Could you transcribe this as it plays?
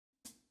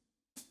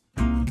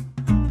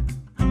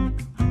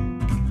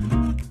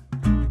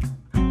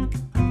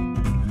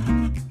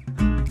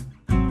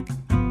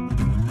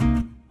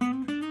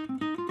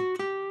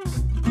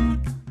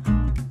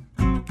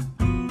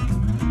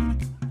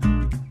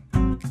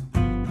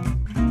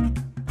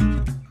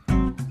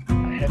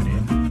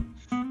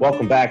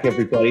Welcome back,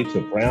 everybody,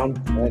 to Brown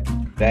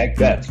Bag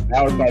Bets,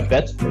 powered by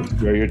BetSports.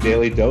 We're your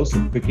daily dose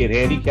of quick hit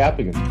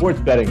handicapping and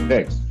sports betting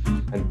picks.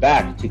 And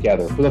back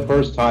together for the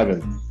first time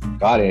in,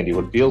 God, Andy,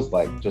 what feels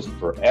like just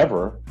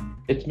forever.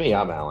 It's me.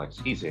 I'm Alex.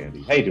 He's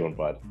Andy. How you doing,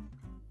 bud?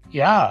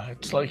 Yeah,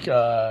 it's like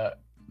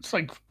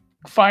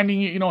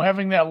finding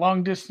having that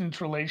long distance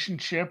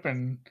relationship,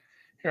 and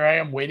here I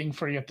am waiting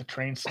for you at the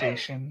train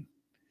station,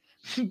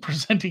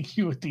 presenting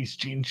you with these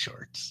jean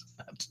shorts.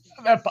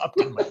 That popped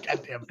in my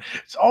goddamn.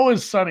 It's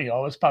always sunny.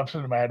 Always pops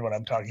into my head when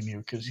I'm talking to you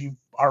because you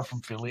are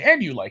from Philly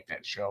and you like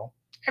that show,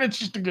 and it's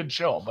just a good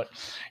show. But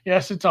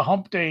yes, it's a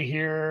hump day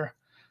here.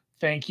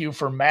 Thank you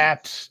for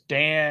Matt,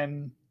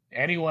 Dan,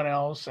 anyone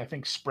else. I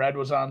think Spread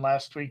was on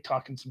last week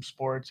talking some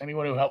sports.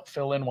 Anyone who helped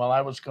fill in while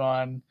I was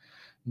gone.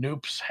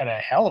 Noops had a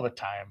hell of a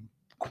time.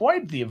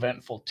 Quite the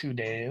eventful 2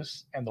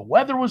 days, and the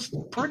weather was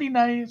pretty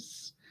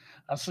nice.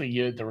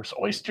 Honestly, there was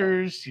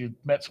oysters. You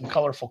met some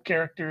colorful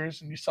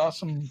characters, and you saw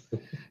some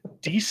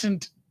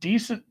decent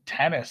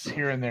tennis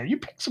here and there. You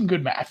picked some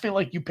good. I feel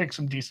like you picked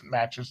some decent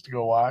matches to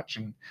go watch,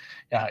 and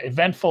yeah,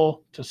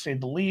 eventful to say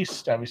the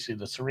least. Obviously,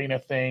 the Serena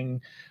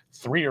thing,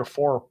 3 or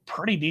 4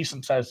 pretty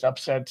decent sized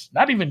upsets.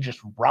 Not even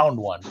just round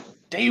one,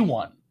 day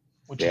one,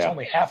 which is Yeah.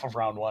 only half of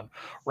round one.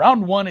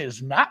 Round one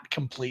is not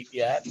complete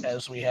yet,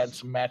 as we had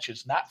some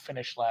matches not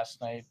finished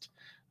last night.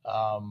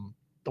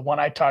 The one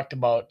I talked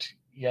about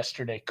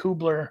yesterday,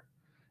 Kubler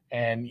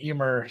and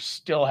Emer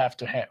still have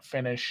to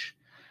finish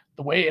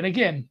the way. And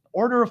again,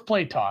 order of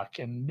play talk.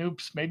 And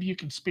Noops, maybe you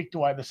can speak to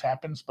why this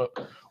happens. But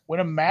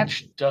when a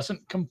match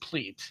doesn't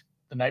complete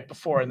the night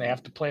before and they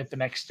have to play it the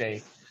next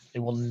day, they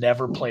will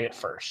never play it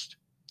first.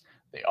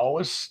 They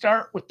always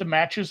start with the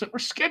matches that were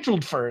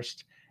scheduled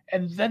first,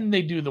 and then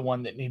they do the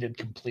one that needed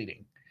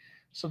completing.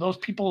 So those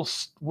people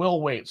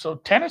will wait. So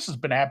tennis has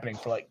been happening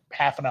for like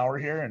half an hour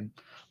here, and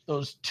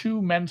those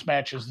two men's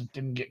matches that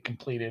didn't get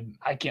completed.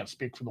 I can't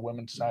speak for the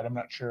women's side. I'm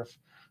not sure if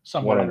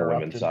some One were on the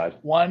women's interrupted.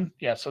 side. One,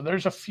 yeah. So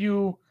there's a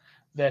few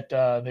that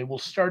they will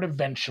start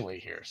eventually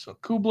here. So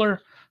Kubler,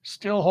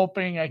 still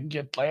hoping I can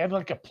get. I had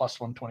like a plus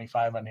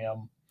 125 on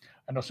him.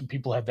 I know some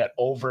people had that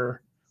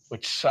over,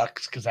 which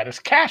sucks because that is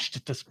cashed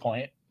at this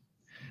point.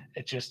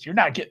 It's just you're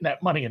not getting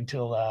that money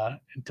until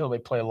they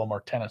play a little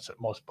more tennis at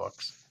most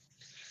books.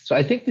 So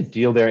I think the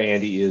deal there,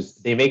 Andy, is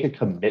they make a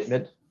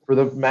commitment for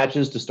the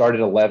matches to start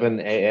at 11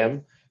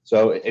 a.m.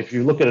 So if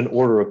you look at an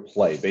order of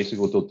play, basically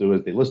what they'll do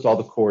is they list all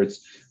the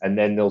courts and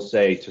then they'll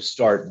say to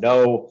start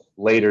no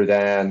later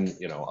than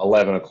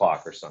 11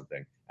 o'clock or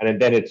something,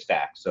 and then it's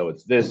stacked. So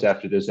it's this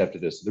after this after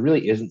this. So there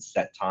really isn't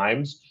set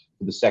times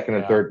for the second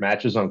and Yeah. third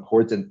matches on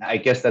courts, and I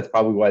guess that's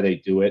probably why they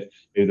do it.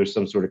 Maybe there's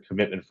some sort of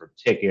commitment for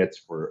tickets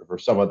for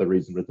some other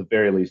reason, but at the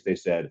very least they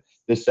said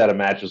this set of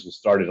matches will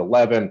start at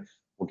 11.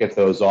 We'll get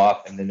those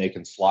off, and then they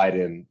can slide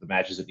in the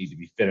matches that need to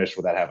be finished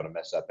without having to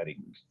mess up any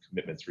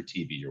commitments for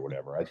TV or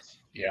whatever.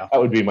 Yeah.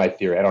 That would be my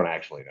theory. I don't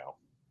actually know.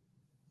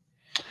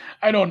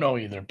 I don't know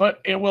either,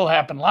 but it will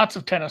happen. Lots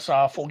of tennis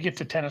off. We'll get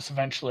to tennis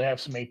eventually. I have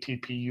some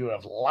ATP. You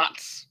have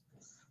lots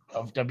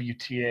of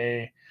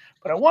WTA.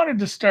 But I wanted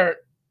to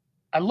start.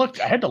 I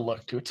had to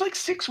look too. It's like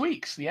 6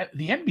 weeks. The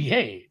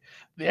NBA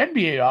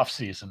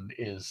offseason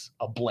is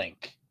a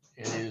blink.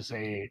 It is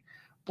a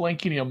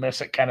blink and you'll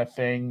miss it kind of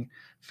thing.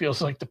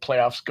 Feels like the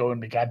playoffs go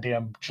into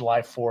goddamn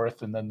July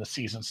 4th and then the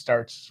season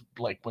starts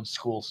like when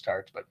school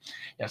starts. But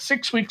yeah,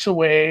 6 weeks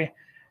away.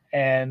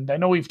 And I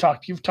know you've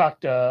talked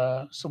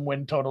some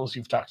win totals,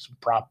 you've talked some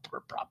prop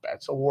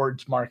bets,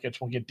 awards markets.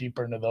 We'll get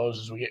deeper into those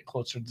as we get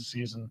closer to the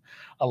season.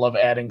 I love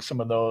adding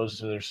some of those.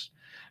 There's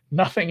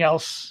nothing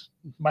else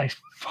my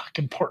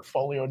fucking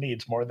portfolio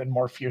needs more than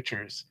more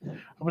futures.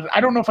 I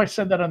don't know if I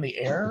said that on the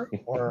air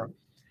or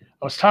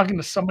I was talking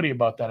to somebody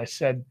about that. I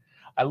said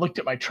I looked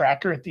at my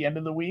tracker at the end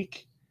of the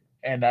week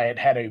and I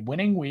had a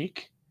winning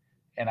week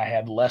and I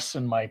had less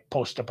in my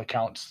post up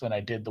accounts than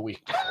I did the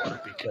week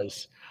before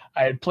because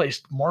I had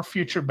placed more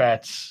future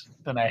bets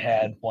than I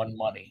had won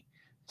money.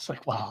 It's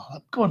like, wow,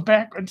 I'm going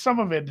back, and some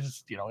of it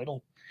is,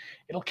 it'll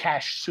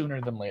cash sooner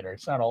than later.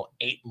 It's not all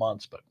 8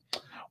 months, but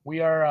we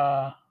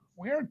are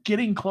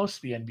getting close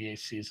to the NBA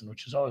season,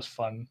 which is always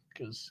fun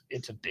because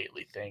it's a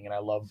daily thing, and I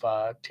love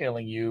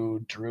tailing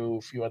you, Drew,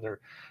 a few other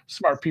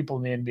smart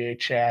people in the NBA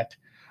chat.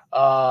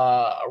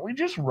 Are we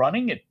just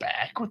running it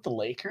back with the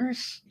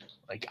Lakers?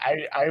 Like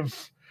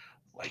I've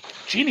like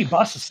Jeannie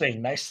Buss is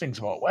saying nice things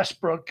about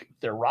Westbrook.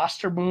 Their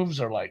roster moves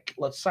are like,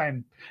 let's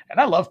sign. And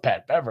I love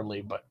Pat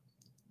Beverly, but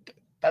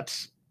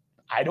that's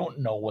I don't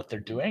know what they're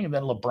doing. And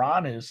then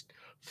LeBron is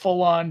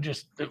full on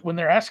just when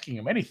they're asking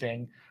him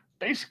anything.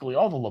 Basically,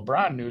 all the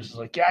LeBron news is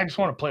like, yeah, I just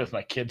want to play with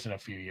my kids in a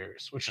few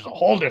years, which is a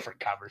whole different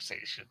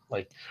conversation.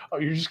 Like, oh,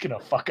 you're just gonna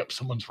fuck up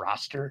someone's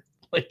roster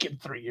like in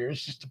 3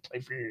 years just to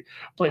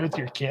play with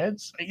your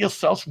kids. You'll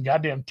sell some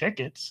goddamn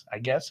tickets, I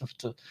guess. If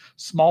it's a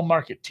small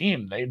market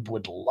team, they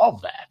would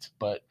love that.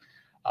 But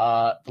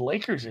the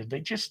Lakers are they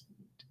just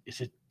is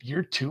it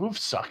year two of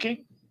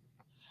sucking?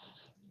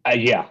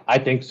 Yeah, I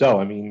think so.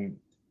 I mean,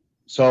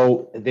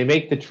 so they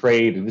make the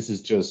trade, and this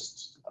is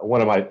just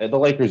the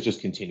Lakers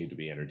just continue to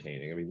be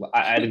entertaining. I mean,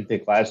 I didn't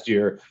think last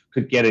year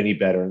could get any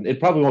better, and it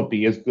probably won't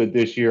be as good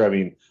this year. I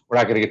mean, we're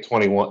not going to get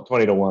 20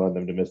 to 1 on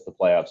them to miss the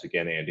playoffs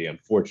again, Andy,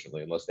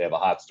 unfortunately, unless they have a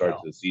hot start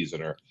to the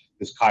season or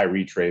this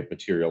Kyrie trade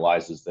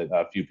materializes that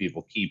a few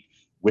people keep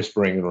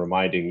whispering and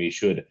reminding me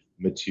should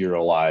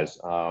materialize.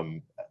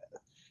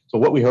 So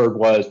what we heard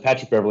was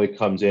Patrick Beverley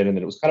comes in, and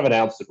then it was kind of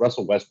announced that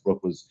Russell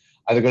Westbrook was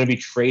either going to be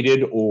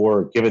traded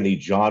or given the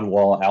John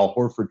Wall, Al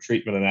Horford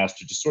treatment and asked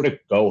to just sort of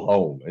go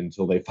home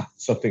until they find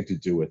something to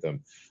do with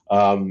him.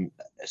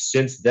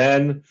 Since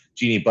then,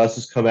 Jeannie Buss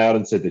has come out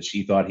and said that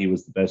she thought he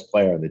was the best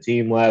player on the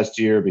team last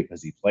year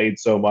because he played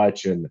so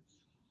much. And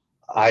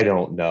I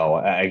don't know.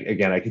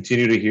 I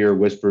continue to hear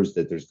whispers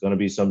that there's going to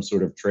be some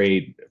sort of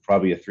trade,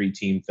 probably a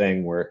 3-team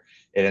thing where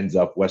it ends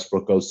up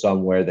Westbrook goes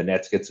somewhere, the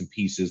Nets get some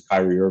pieces,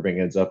 Kyrie Irving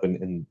ends up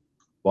in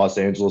Los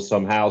Angeles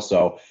somehow.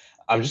 So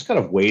I'm just kind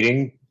of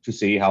waiting to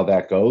see how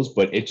that goes,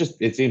 but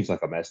it seems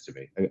like a mess to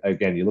me.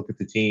 Again, you look at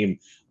the team,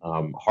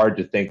 hard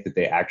to think that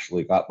they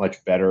actually got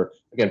much better.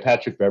 Again,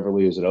 Patrick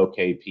Beverley is an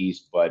okay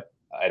piece, but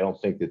I don't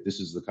think that this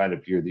is the kind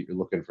of year that you're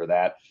looking for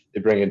that.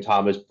 They bring in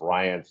Thomas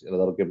Bryant, and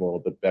that'll give them a little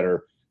bit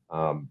better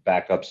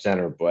backup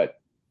center, but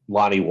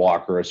Lonnie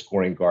Walker, a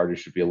scoring guard, who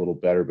should be a little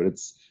better. But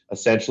it's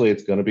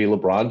going to be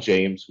LeBron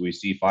James, who we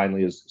see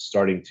finally is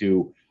starting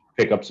to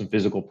pick up some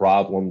physical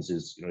problems.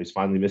 He's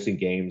finally missing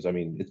games. I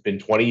mean, it's been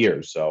 20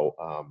 years of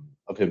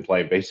him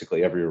playing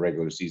basically every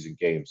regular season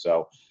game.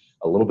 So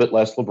a little bit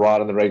less LeBron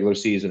in the regular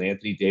season.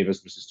 Anthony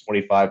Davis misses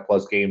 25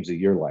 plus games a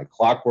year like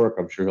clockwork.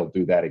 I'm sure he'll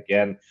do that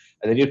again.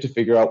 And then you have to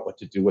figure out what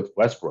to do with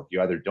Westbrook.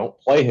 You either don't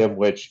play him,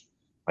 which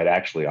might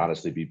actually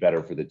honestly be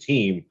better for the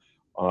team.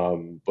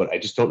 But I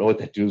just don't know what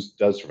that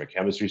does from a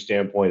chemistry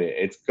standpoint.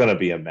 It's going to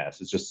be a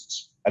mess.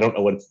 I don't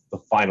know what the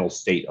final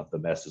state of the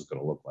mess is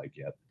going to look like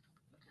yet.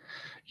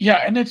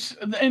 Yeah, and it's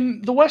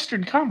in the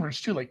Western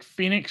Conference too, like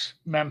Phoenix,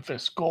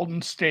 Memphis,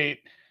 Golden State,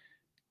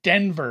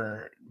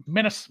 Denver,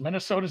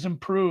 Minnesota's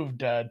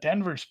improved.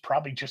 Denver's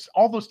probably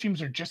all those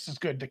teams are just as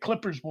good. The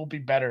Clippers will be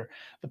better.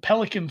 The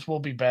Pelicans will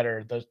be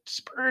better. The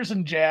Spurs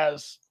and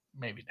Jazz,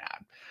 maybe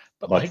not.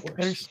 But much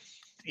worse.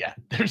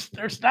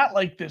 there's not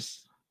like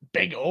this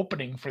big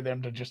opening for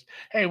them to just,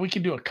 hey, we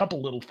can do a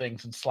couple little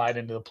things and slide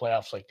into the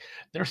playoffs. Like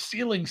their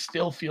ceiling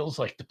still feels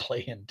like the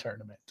play-in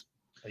tournament.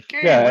 Like,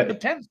 hey, we're the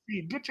 10th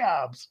seed. Good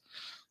jobs.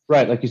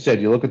 Right. Like you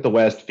said, you look at the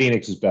West,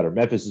 Phoenix is better.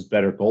 Memphis is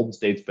better. Golden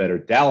State's better.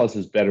 Dallas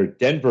is better.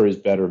 Denver is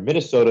better.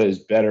 Minnesota is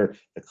better.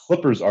 The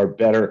Clippers are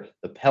better.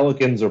 The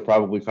Pelicans are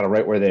probably kind of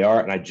right where they are.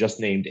 And I just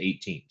named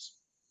 8 teams.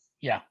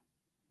 Yeah.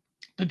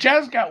 The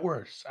Jazz got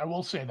worse. I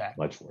will say that.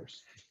 Much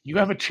worse. You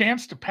have a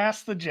chance to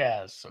pass the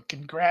Jazz. So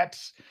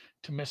congrats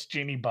to Miss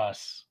Jeannie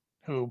Buss,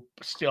 who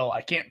still,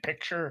 I can't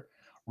picture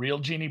real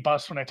Jeannie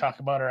Buss when I talk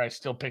about her. I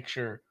still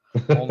picture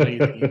only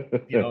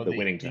the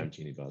winning time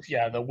Jeannie Buss.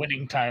 Yeah, the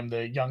winning time,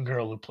 the young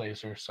girl who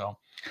plays her. So,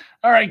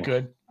 all right,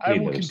 good. I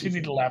will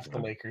continue to laugh at the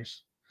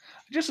Lakers.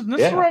 This is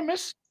where I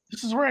miss.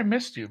 This is where I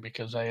missed you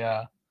because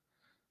I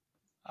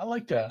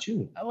like to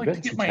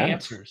get my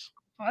answers.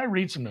 I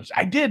read some news.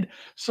 I did.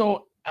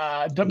 So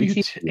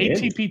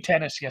ATP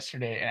tennis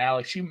yesterday, and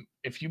Alex,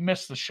 if you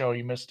missed the show,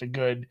 you missed a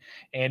good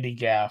Andy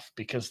Gaff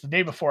because the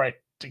day before I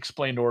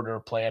explained order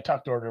of play, I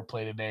talked order of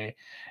play today,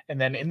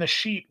 and then in the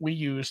sheet we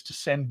used to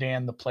send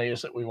Dan the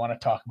plays that we want to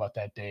talk about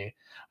that day,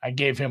 I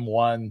gave him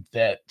one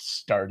that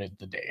started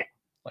the day.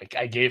 Like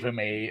I gave him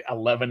a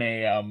 11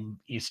 a.m.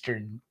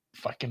 Eastern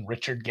fucking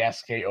Richard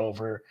Gasquet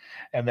over,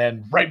 and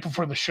then right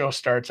before the show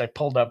starts, I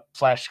pulled up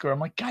Flash Score. I'm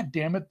like, God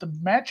damn it, the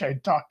match I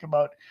talked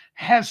about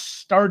has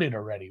started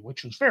already,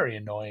 which was very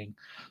annoying.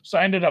 So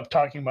I ended up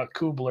talking about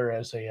Kubler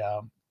as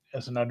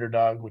an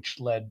underdog, which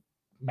led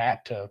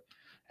Matt to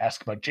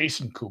ask about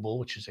Jason Kubel,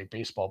 which is a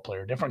baseball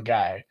player, different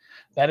guy.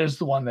 That is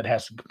the one that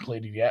hasn't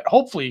completed yet.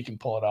 Hopefully he can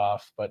pull it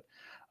off. But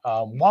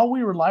while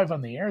we were live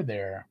on the air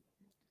there,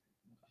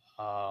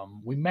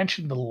 we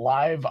mentioned the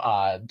live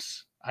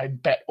odds. I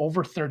bet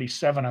over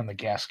 37 on the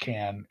gas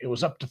can. It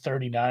was up to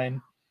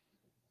 39.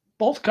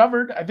 Both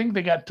covered. I think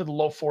they got to the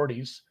low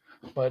 40s.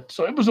 But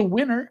so it was a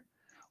winner,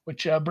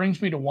 which brings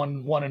me to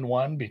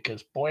 1-1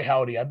 because boy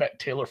howdy, I bet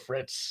Taylor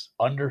Fritz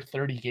under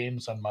 30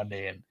 games on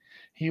Monday, and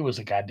he was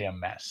a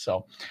goddamn mess.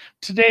 So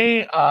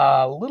today,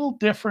 a little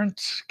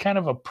different kind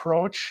of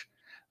approach.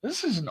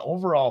 This is an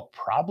overall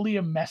probably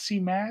a messy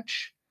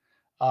match.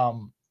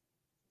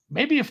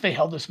 Maybe if they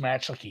held this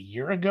match like a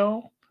year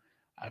ago,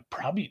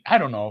 I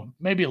don't know,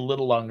 maybe a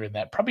little longer than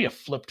that. Probably a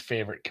flipped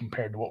favorite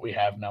compared to what we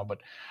have now. But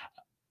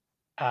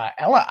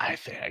I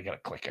think I got to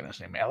click on his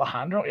name.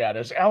 Alejandro. Yeah, it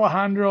is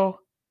Alejandro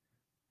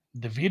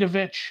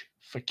Davidovich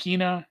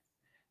Fokina.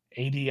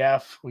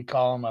 ADF, we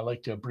call them. I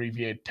like to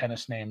abbreviate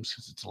tennis names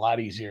because it's a lot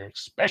easier,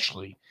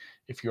 especially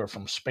if you're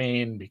from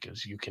Spain,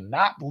 because you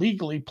cannot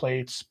legally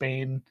play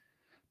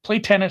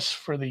tennis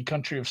for the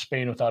country of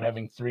Spain without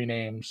having 3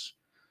 names,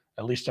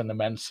 at least on the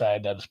men's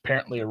side. That is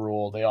apparently a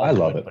rule. They all I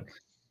love it. But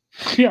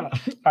yeah,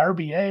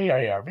 RBA,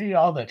 IRB,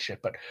 all that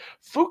shit. But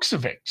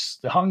Fucsovics,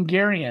 the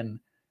Hungarian,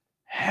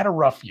 had a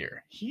rough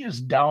year. He is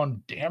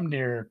down damn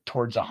near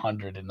towards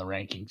 100 in the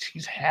rankings.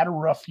 He's had a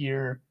rough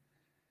year,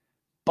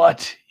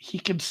 but he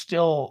can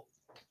still,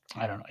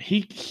 I don't know.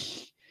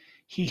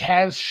 He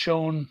has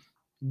shown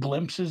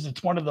glimpses.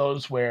 It's one of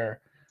those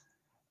where,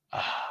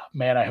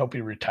 man, I hope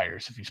he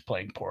retires if he's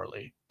playing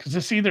poorly, because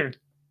this either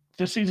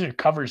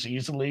covers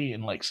easily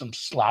in like some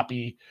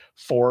sloppy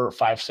 4 or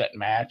 5 set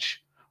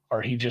match,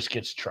 or he just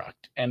gets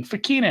trucked. And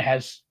Fakina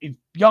has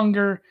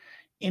younger,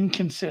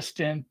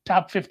 inconsistent,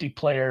 top 50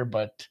 player,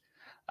 but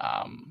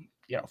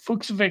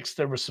Fuchsovics,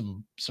 there was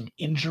some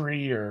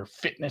injury or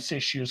fitness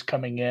issues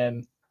coming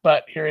in,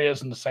 but here he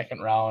is in the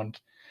second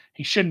round.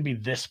 He shouldn't be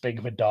this big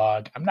of a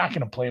dog. I'm not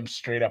going to play him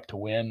straight up to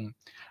win.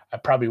 I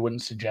probably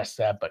wouldn't suggest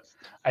that, but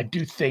I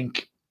do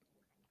think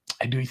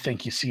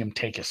you see him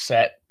take a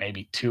set,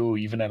 maybe two,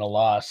 even in a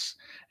loss,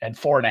 and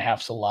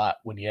 4.5's a lot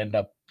when you end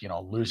up,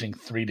 losing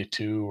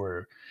 3-2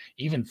 or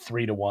even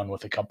 3-1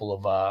 with a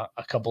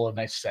couple of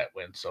nice set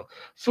wins. So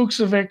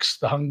Fuchsovics,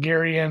 the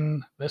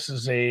Hungarian, this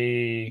is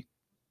a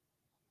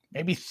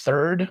maybe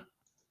third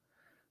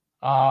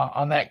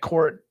on that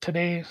court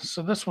today.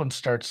 So this one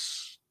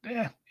starts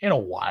in a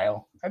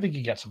while. I think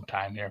you got some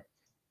time here.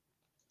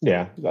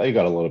 Yeah, you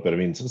got a little bit. I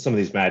mean, some of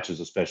these matches,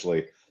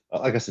 especially,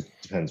 I guess it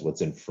depends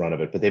what's in front of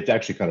it, but they've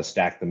actually kind of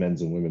stacked the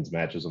men's and women's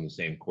matches on the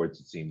same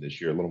courts, it seemed,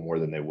 this year, a little more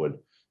than they would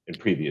in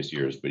previous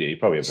years. But yeah, you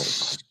probably have more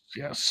time.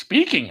 Yeah,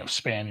 speaking of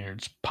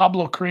Spaniards,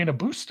 Pablo Carrena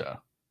Busta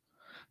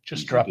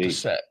just dropped a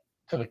set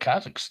to the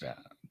Kazakhstan.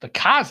 The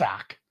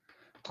Kazakh.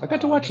 I got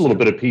to watch a little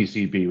bit of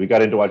PCB. We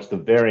got in to watch the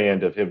very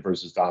end of him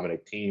versus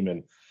Dominic Thiem,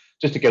 and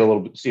just to get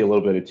see a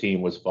little bit of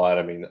Thiem was fun.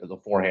 I mean, the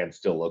forehand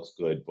still looks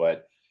good,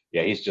 but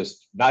yeah, he's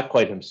just not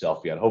quite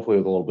himself yet. Hopefully,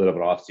 with a little bit of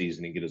an off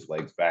season, he get his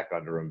legs back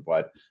under him.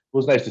 But it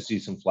was nice to see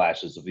some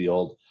flashes of the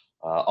old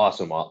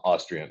awesome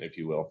Austrian, if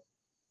you will.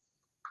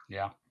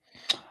 Yeah.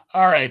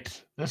 All right,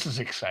 this is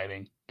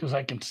exciting because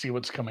I can see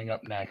what's coming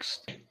up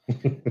next,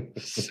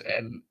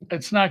 and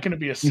it's not going to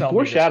be a sell. You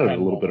foreshadowed it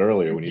a little bit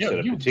earlier when you said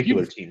a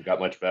particular team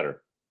got much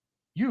better.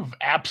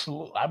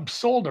 I'm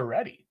sold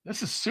already.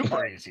 This is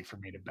super easy for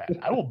me to bet.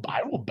 I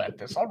will bet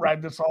this. I'll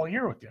ride this all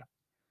year with you.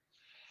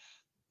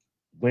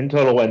 Win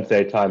total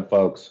Wednesday time,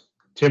 folks.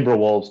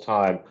 Timberwolves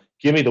time.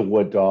 Give me the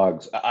Wood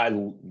Dogs.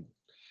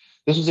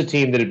 This was a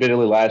team that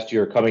admittedly last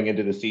year coming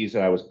into the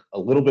season, I was a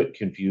little bit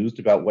confused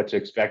about what to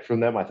expect from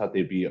them. I thought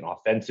they'd be an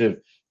offensive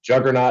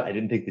juggernaut. I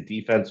didn't think the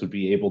defense would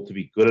be able to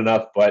be good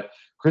enough, but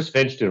Chris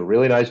Finch did a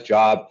really nice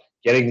job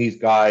getting these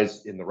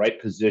guys in the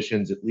right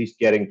positions, at least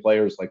getting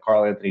players like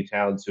Karl-Anthony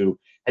Towns, who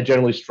had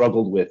generally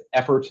struggled with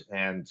effort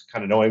and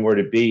kind of knowing where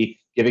to be,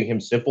 giving him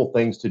simple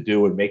things to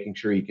do and making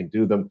sure he can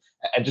do them,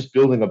 and just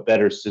building a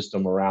better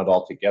system around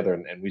altogether.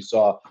 And we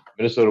saw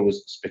Minnesota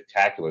was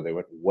spectacular. They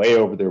went way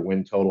over their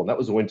win total, and that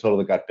was a win total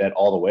that got bet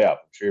all the way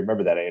up. I'm sure you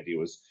remember that, Andy. It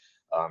was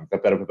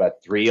got bet up about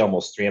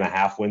almost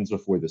 3.5 wins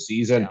before the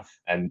season,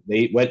 and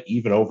they went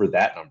even over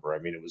that number. I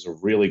mean, it was a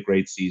really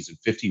great season,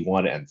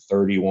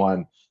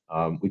 51-31.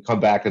 We come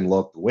back and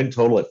look, the win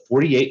total at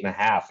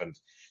 48.5. And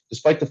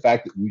despite the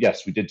fact that,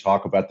 yes, we did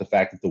talk about the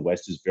fact that the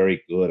West is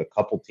very good, a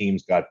couple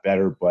teams got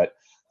better, but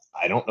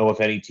I don't know if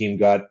any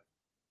team I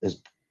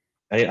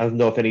don't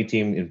know if any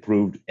team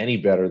improved any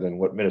better than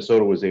what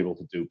Minnesota was able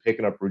to do.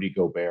 Picking up Rudy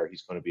Gobert,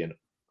 he's going to be a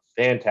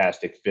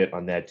fantastic fit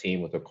on that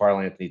team with what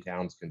Karl-Anthony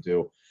Towns can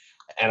do.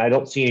 And I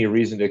don't see any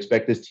reason to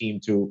expect this team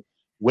to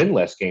win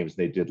less games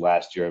than they did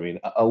last year. I mean,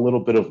 a little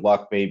bit of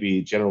luck,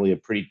 maybe, generally a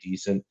pretty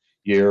decent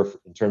year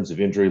in terms of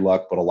injury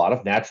luck, but a lot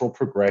of natural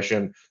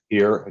progression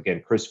here.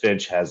 Again, Chris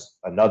Finch has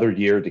another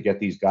year to get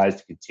these guys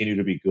to continue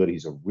to be good.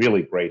 He's a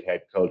really great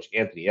head coach.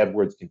 Anthony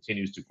Edwards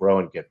continues to grow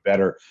and get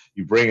better.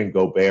 You bring in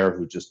Gobert,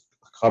 who just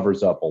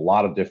covers up a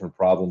lot of different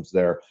problems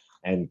there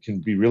and can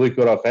be really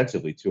good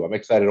offensively too. I'm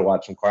excited to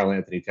watch some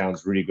Karl-Anthony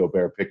Towns, Rudy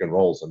Gobert pick and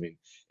rolls. I mean,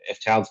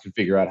 if Towns can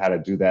figure out how to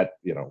do that,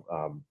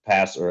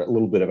 pass or a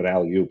little bit of an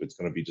alley-oop, it's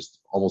going to be just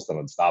almost an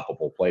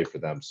unstoppable play for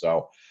them.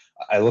 So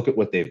I look at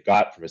what they've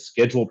got from a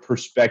schedule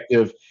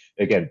perspective.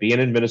 Again,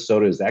 being in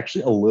Minnesota is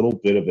actually a little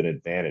bit of an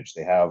advantage.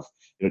 They have,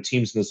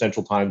 teams in the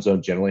Central Time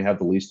Zone generally have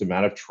the least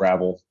amount of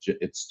travel.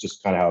 It's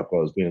just kind of how it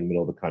goes, being in the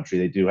middle of the country.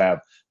 They do have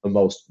the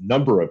most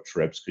number of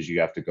trips because you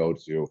have to go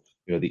to,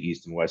 the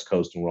East and West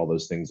Coast and where all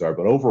those things are.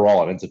 But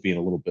overall, it ends up being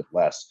a little bit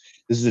less.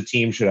 This is a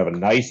team should have a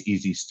nice,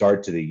 easy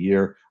start to the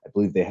year. I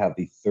believe they have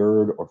the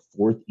third or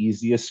fourth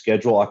easiest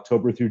schedule,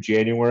 October through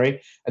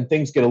January, and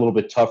things get a little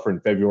bit tougher in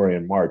February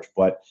and March.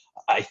 But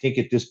I think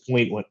at this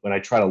point, when I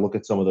try to look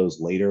at some of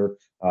those later,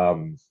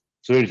 so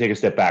maybe take a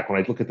step back.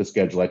 When I look at the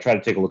schedule, I try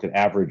to take a look at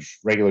average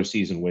regular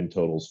season win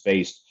totals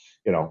faced,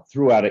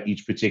 throughout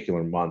each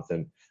particular month.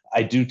 And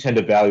I do tend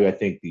to value, I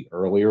think, the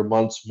earlier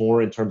months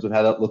more in terms of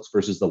how that looks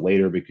versus the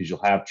later, because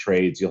you'll have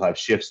trades, you'll have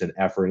shifts in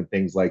effort and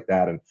things like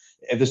that. And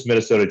if this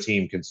Minnesota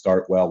team can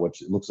start well,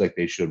 which it looks like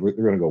they should, they're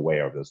going to go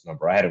way over this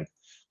number. I had them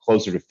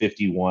closer to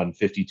 51,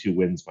 52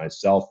 wins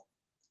myself.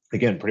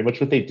 Again, pretty much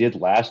what they did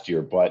last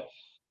year, but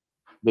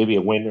maybe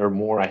a win or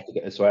more. I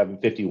think so. I have them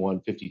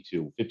 51,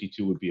 52.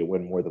 52 would be a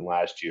win more than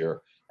last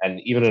year. And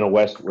even in a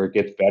West where it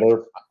gets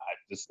better,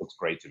 this looks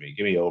great to me.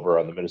 Give me over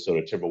on the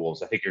Minnesota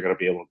Timberwolves. I think you're going to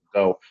be able to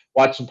go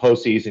watch some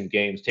postseason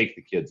games, take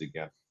the kids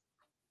again.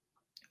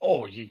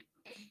 Oh,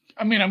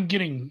 I'm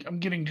getting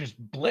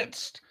just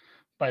blitzed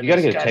by You got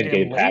to this get a goddamn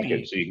 10-game lady.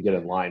 package so you can get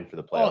in line for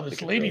the Oh, playoff this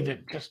tickets lady early.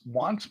 that just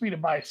wants me to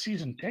buy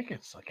season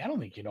tickets. Like, I don't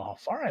think you know how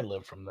far I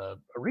live from the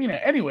arena.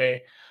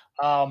 Anyway,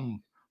 and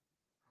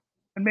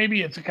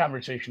maybe it's a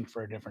conversation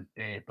for a different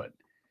day, but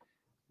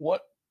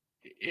what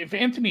if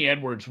Anthony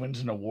Edwards wins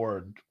an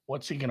award,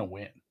 what's he gonna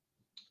win?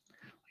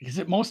 Is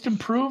it most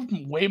improved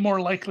way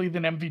more likely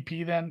than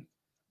MVP then?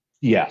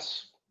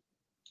 Yes.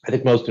 I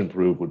think most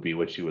improved would be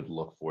what you would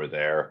look for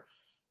there.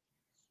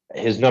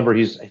 His number,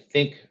 I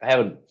think, I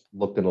haven't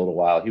looked in a little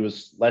while. He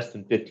was less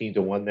than 15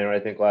 to 1 there, I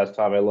think, last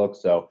time I looked.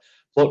 So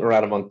floating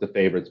around among the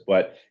favorites.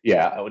 But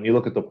yeah, when you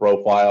look at the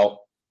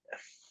profile,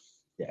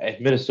 yeah,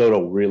 if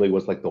Minnesota really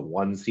was like the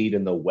 1 seed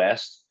in the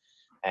West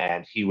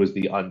and he was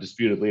the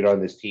undisputed leader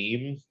on this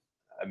team,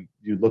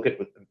 you look at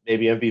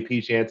maybe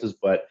MVP chances,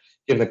 but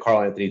given that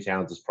Karl Anthony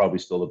Towns is probably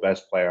still the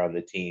best player on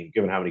the team,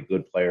 given how many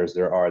good players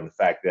there are and the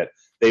fact that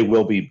they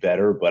will be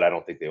better, but I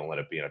don't think they will end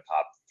up being a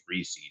top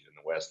 3 seed in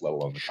the West, let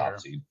alone the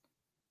top seed.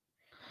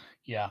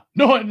 Yeah.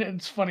 No, and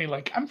it's funny.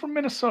 Like, I'm from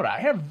Minnesota. I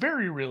have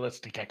very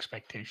realistic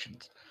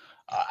expectations.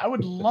 I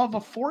would love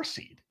a 4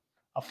 seed.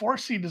 A 4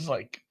 seed is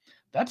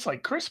that's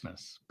like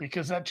Christmas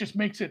because that just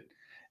makes it,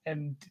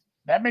 and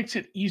that makes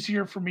it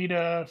easier for me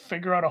to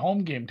figure out a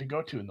home game to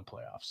go to in the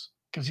playoffs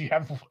because you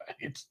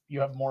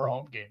have more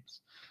home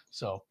games.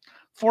 So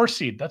 4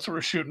 seed, that's what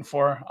we're shooting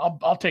for.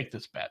 I'll take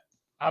this bet.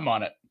 I'm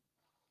on it.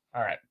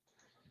 All right.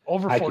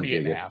 Over 48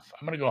 and a half.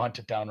 I'm going to go hunt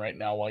it down right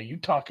now while you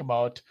talk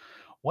about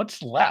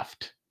what's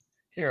left.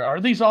 Here,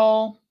 are these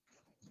all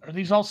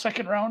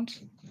second rounds?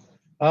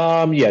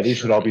 Yeah, these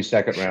should all be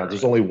second rounds.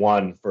 There's only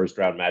one first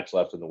round match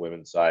left on the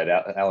women's side.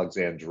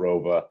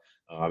 Alexandrova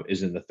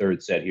is in the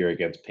third set here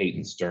against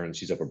Peyton Stearns.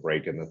 She's up a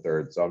break in the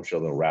third, so I'm sure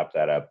they'll wrap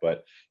that up.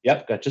 But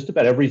yep, got just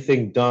about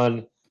everything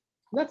done.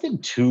 Nothing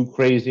too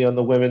crazy on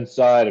the women's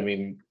side. I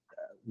mean,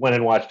 went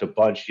and watched a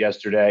bunch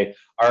yesterday.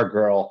 Our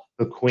girl,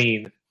 the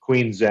Queen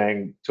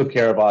Zhang, took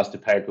care of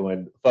Ostapenko.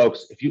 And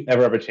folks, if you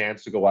ever have a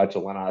chance to go watch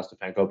Elena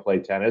Ostapenko play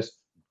tennis,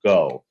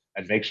 go.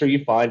 And make sure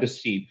you find a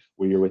seat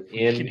where you're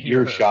within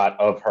earshot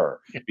of her,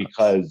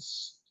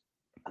 because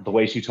the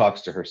way she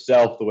talks to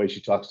herself, the way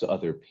she talks to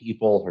other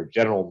people, her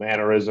general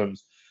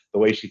mannerisms, the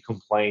way she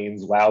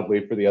complains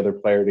loudly for the other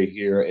player to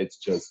hear,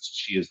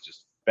 she is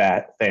just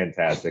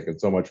fantastic and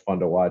so much fun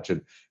to watch.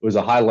 And it was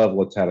a high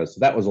level of tennis. So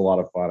that was a lot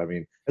of fun. I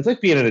mean, it's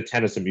like being in a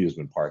tennis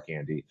amusement park,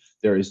 Andy.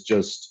 There is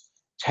just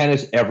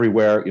tennis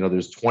everywhere.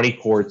 There's 20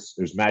 courts.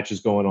 There's matches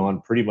going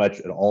on pretty much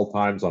at all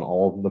times on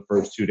all of them the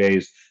first 2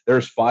 days. There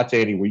are spots,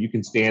 Andy, where you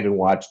can stand and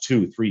watch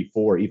 2, 3,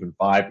 4, even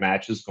 5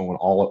 matches going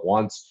all at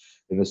once.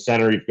 In the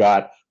center, you've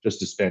got just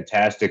this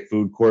fantastic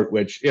food court,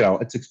 which,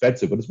 it's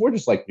expensive, but it's more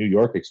just like New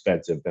York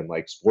expensive than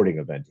like sporting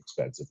event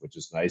expensive, which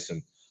is nice.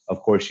 And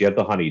of course, you have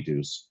the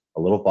honeydews,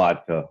 a little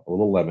vodka, a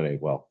little lemonade.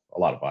 Well, a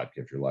lot of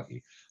vodka if you're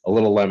lucky. A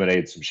little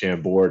lemonade, some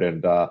Chambord,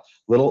 and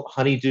little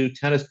honeydew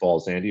tennis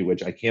balls, Andy,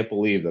 which I can't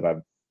believe that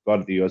I've gone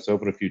to the U.S.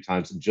 Open a few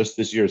times, and just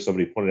this year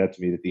somebody pointed out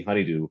to me that the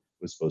honeydew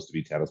was supposed to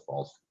be tennis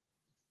balls.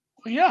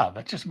 Well, yeah,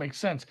 that just makes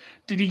sense.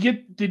 Did you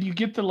get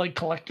the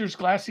collector's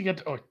glass?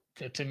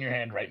 It's in your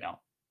hand right now.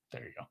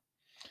 There you go.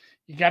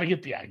 You got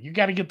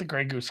to get the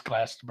Grey Goose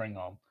glass to bring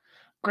home.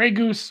 Grey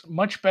Goose,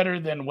 much better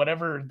than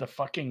whatever the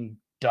fucking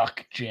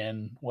duck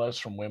gin was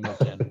from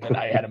Wimbledon that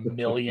I had a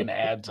million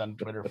ads on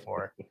Twitter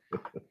for.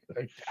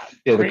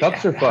 Yeah, the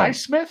cups are fun.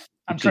 Highsmith?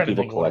 I'm trying to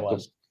think what it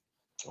was.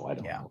 Oh, I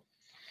don't know.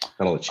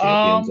 Got all the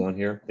champions on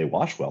here. They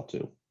wash well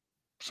too.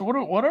 So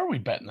what are we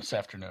betting this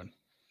afternoon?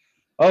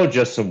 Oh,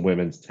 just some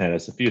women's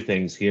tennis, a few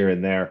things here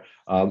and there.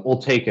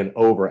 We'll take an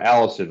over.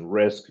 Allison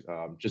Risk,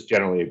 just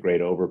generally a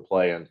great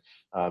overplay. And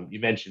you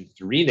mentioned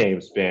 3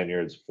 named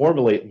Spaniards,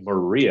 formerly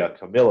Maria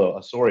Camila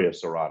Osorio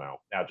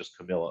Serrano, now just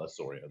Camila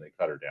Osorio. They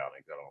cut her down.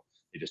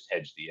 They just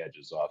hedged the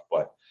edges off.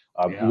 But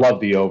love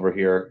the over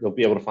here. You'll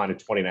be able to find a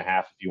 20.5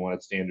 if you want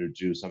it standard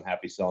juice. I'm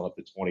happy selling up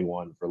to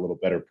 21 for a little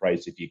better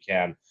price if you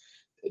can.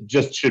 It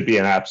just should be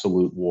an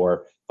absolute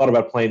war. Thought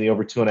about playing the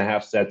over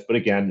 2.5 sets, but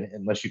again,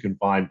 unless you can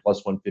find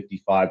plus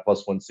 155, plus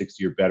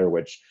 160 or better,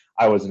 which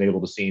I wasn't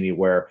able to see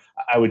anywhere,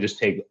 I would just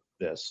take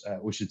this.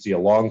 We should see a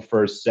long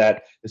first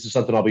set. This is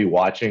something I'll be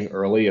watching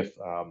early. If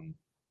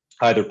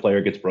either player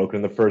gets broken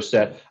in the first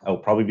set, I will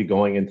probably be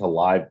going into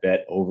live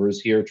bet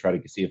overs here, try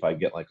to see if I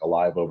get like a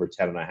live over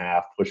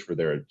 10.5, push for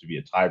there to be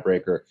a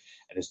tiebreaker.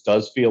 And this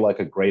does feel like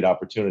a great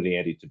opportunity,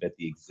 Andy, to bet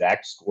the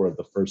exact score of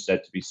the first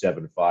set to be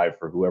 7-5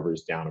 for whoever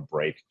is down a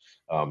break.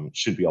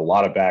 Should be a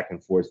lot of back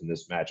and forth in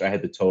this match. I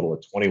had the total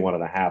at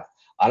 21.5,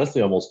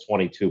 honestly, almost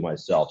 22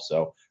 myself.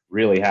 So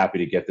really happy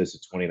to get this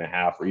at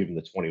 20.5 or even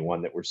the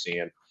 21 that we're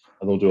seeing.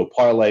 And they'll do a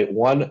parlay,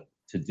 1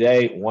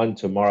 today, 1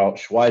 tomorrow.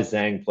 Shuai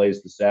Zhang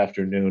plays this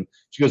afternoon.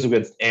 She goes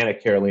against Anna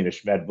Karolina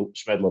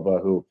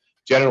Schmedlova, who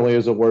generally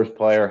is a worse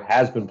player,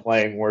 has been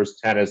playing worse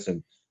tennis,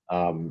 and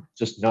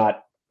just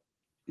not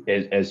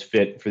as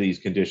fit for these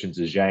conditions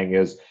as Zhang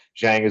is.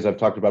 Zhang, as I've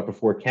talked about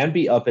before, can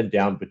be up and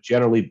down, but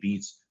generally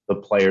beats the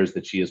players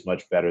that she is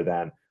much better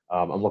than.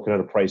 I'm looking at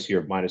a price here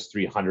of minus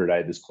 300. I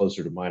had this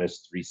closer to minus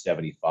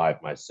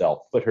 375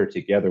 myself. Put her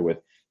together with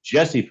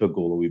Jessie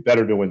Pegula. We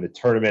better to win the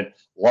tournament.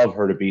 Love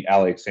her to beat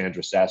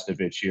Alexandra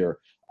Sasnovich here.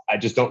 I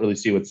just don't really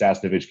see what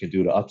Sasnovich can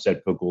do to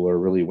upset Pegula or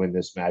really win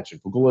this match.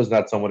 And Pegula is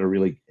not someone to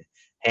really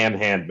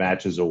hand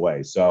matches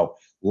away. So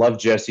love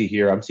Jessie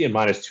here. I'm seeing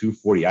minus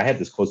 240. I had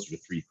this closer to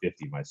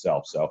 350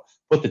 myself. So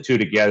put the two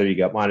together. You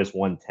got minus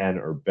 110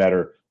 or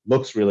better.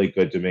 Looks really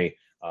good to me.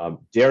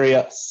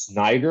 Daria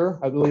Snyder,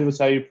 I believe is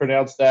how you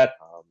pronounce that.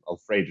 I'm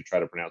afraid to try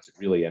to pronounce it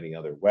really any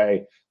other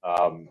way.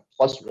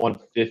 Plus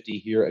 150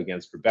 here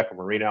against Rebecca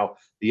Marino,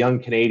 the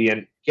young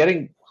Canadian,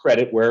 getting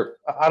credit where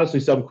honestly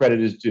some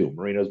credit is due.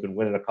 Marino's been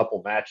winning a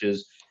couple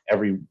matches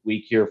every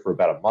week here for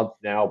about a month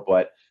now,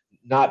 but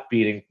not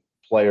beating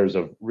players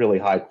of really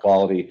high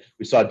quality.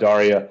 We saw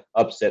Daria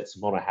upset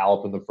Simona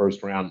Halep in the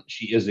first round.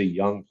 She is a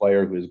young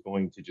player who is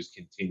going to just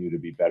continue to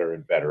be better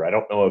and better. I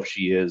don't know if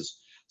she is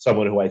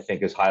someone who I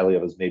think as highly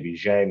of as maybe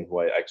Zhang, who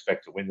I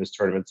expect to win this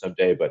tournament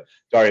someday, but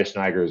Daria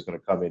Snyder is going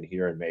to come in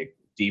here and make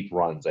deep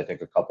runs, I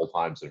think, a couple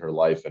times in her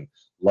life, and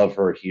love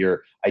her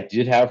here. I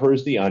did have her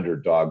as the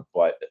underdog,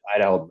 but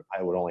I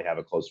would only have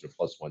it closer to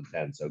plus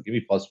 110. So give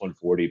me plus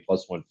 140,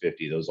 plus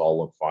 150. Those all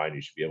look fine.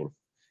 You should be able to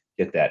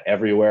get that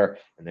everywhere.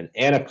 And then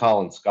Anna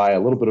Kalinskaya, a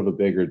little bit of a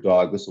bigger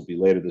dog. This will be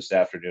later this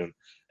afternoon.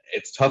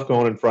 It's tough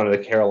going in front of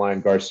the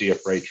Caroline Garcia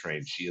freight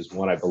train. She has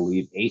won, I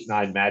believe,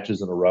 8-9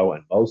 matches in a row,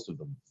 and most of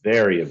them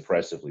very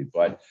impressively.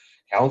 But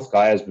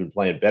Kalinskaya has been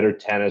playing better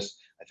tennis.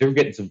 I think we're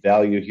getting some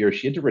value here.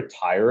 She had to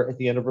retire at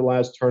the end of her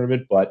last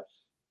tournament, but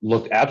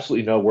looked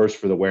absolutely no worse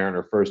for the wear in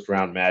her first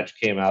round match.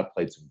 Came out,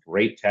 played some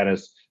great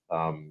tennis.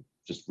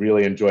 Just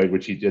really enjoyed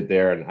what she did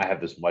there, and I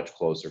have this much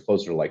closer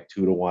to like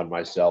 2-1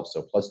 myself.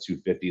 So plus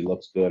 250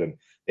 looks good, and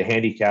the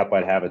handicap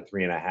I'd have at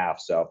 3.5.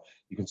 So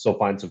you can still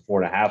find some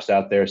 4.5s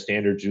out there.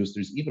 Standard juice.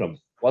 There's even a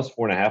plus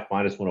 4.5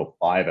 minus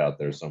 105 out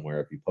there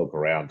somewhere if you poke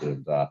around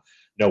and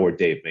know where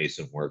Dave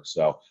Mason works.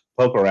 So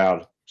poke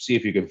around, see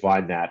if you can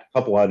find that. A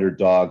couple hundred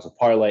dogs, a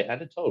parlay,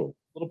 and a total.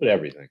 A little bit of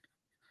everything.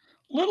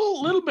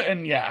 Little bit,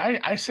 and yeah,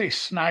 I say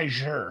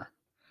Snyder.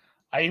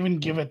 I even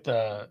give it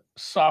the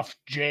soft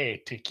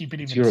J to keep it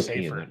It's even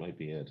European, safer. that might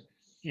be it.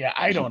 Yeah,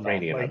 I It's don't know.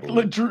 Ukrainian,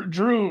 Like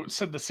Drew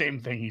said the same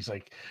thing. He's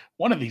like,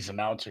 one of these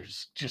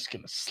announcers just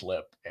gonna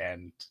slip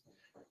and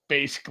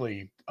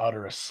basically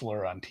utter a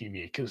slur on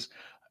TV. Because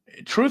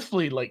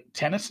truthfully, like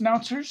tennis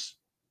announcers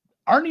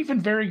aren't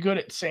even very good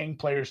at saying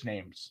players'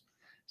 names.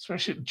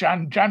 Especially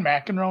John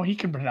McEnroe, he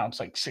can pronounce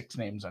like 6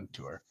 names on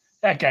tour.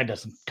 That guy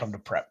doesn't come to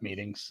prep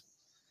meetings.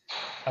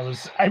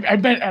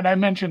 I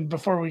mentioned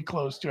before we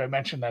closed too. I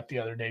mentioned that the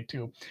other day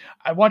too.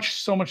 I watch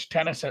so much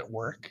tennis at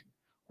work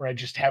where I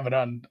just have it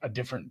on a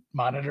different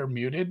monitor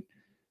muted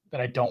that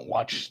I don't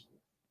watch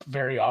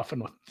very often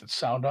with the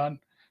sound on.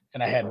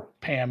 And I had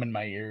Pam in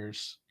my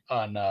ears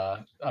on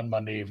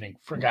Monday evening.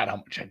 Forgot how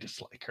much I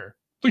dislike her.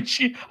 But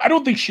I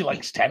don't think she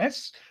likes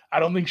tennis.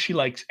 I don't think she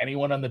likes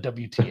anyone on the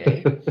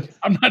WTA.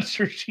 I'm not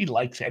sure she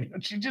likes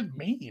anyone. She's just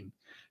mean.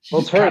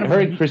 Well, it's her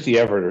and Chrissy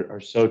Everett are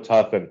so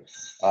tough, and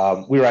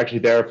we were actually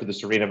there for the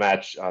Serena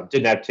match.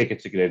 Didn't have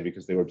tickets to get in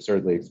because they were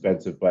absurdly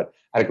expensive, but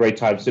had a great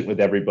time sitting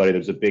with everybody. There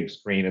was a big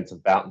screen and some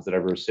fountains that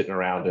everyone was sitting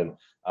around. And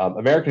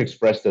American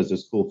Express does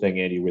this cool thing,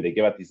 Andy, where they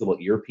give out these little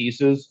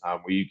earpieces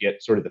where you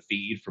get sort of the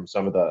feed from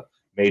some of the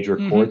major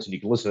courts, and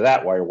you can listen to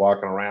that while you're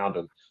walking around.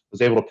 And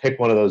was able to pick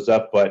one of those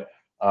up, but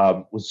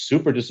was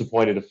super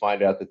disappointed to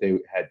find out that they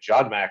had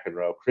John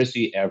McEnroe,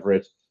 Chrissy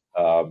Everett,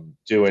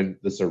 doing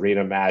the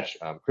Serena match.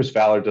 Chris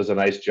Fowler does a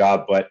nice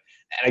job, and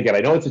again, I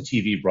know it's a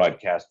TV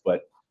broadcast,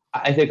 but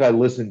I think I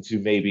listened to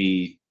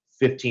maybe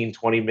 15,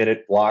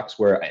 20-minute blocks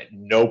where at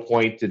no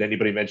point did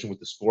anybody mention what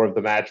the score of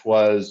the match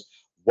was,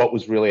 what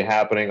was really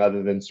happening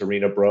other than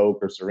Serena broke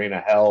or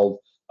Serena held.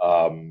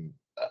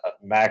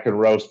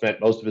 McEnroe spent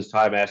most of his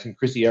time asking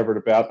Chrissy Everett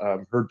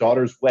about her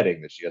daughter's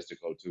wedding that she has to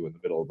go to in the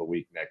middle of the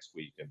week next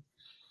week. And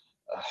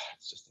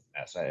it's just a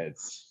mess.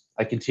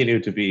 I continue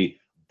to be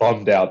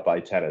bummed out by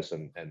tennis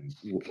and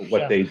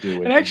what they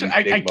do. And actually,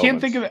 I can't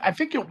think of it. I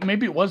think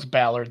maybe it was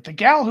Ballard. The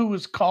gal who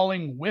was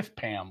calling with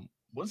Pam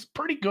was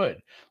pretty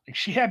good. Like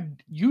she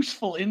had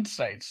useful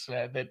insights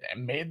that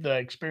made the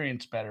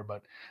experience better,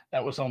 but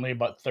that was only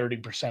about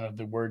 30% of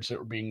the words that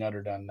were being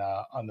uttered on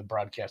the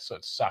broadcast, so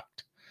it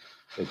sucked.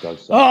 It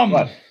does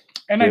suck.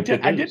 And I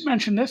did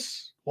mention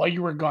this while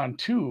you were gone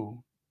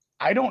too.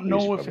 I don't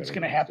know if it's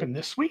going to happen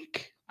this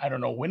week. I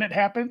don't know when it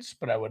happens,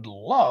 but I would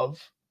love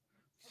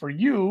for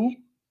you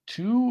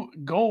to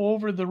go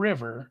over the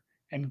river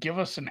and give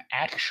us an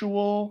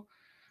actual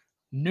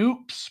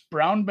Noops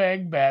Brown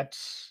Bag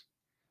Bets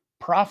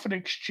profit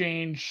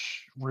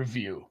exchange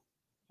review.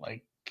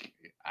 Like,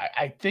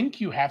 I think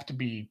you have to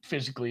be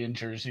physically in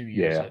Jersey to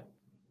use it.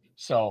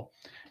 So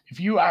if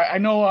you, I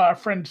know our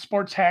friend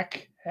Sports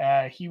Hack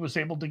He was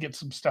able to get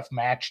some stuff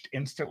matched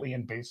instantly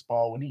in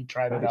baseball when he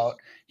tried it Nice. out.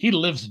 He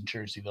lives in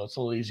Jersey though; it's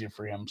a little easier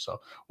for him. So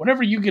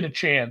whenever you get a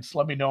chance,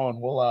 let me know and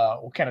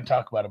we'll kind of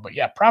talk about it. But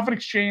yeah, Profit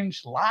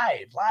Exchange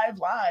live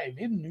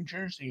in New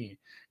Jersey.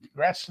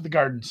 Congrats to the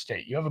Garden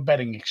State. You have a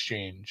betting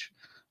exchange.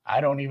 I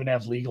don't even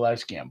have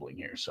legalized gambling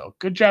here. So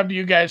good job to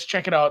you guys.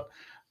 Check it out.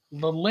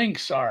 The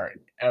links are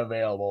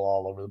available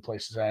all over the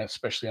places,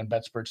 especially on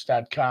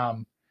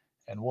betspurts.com.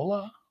 And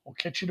we'll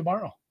catch you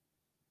tomorrow.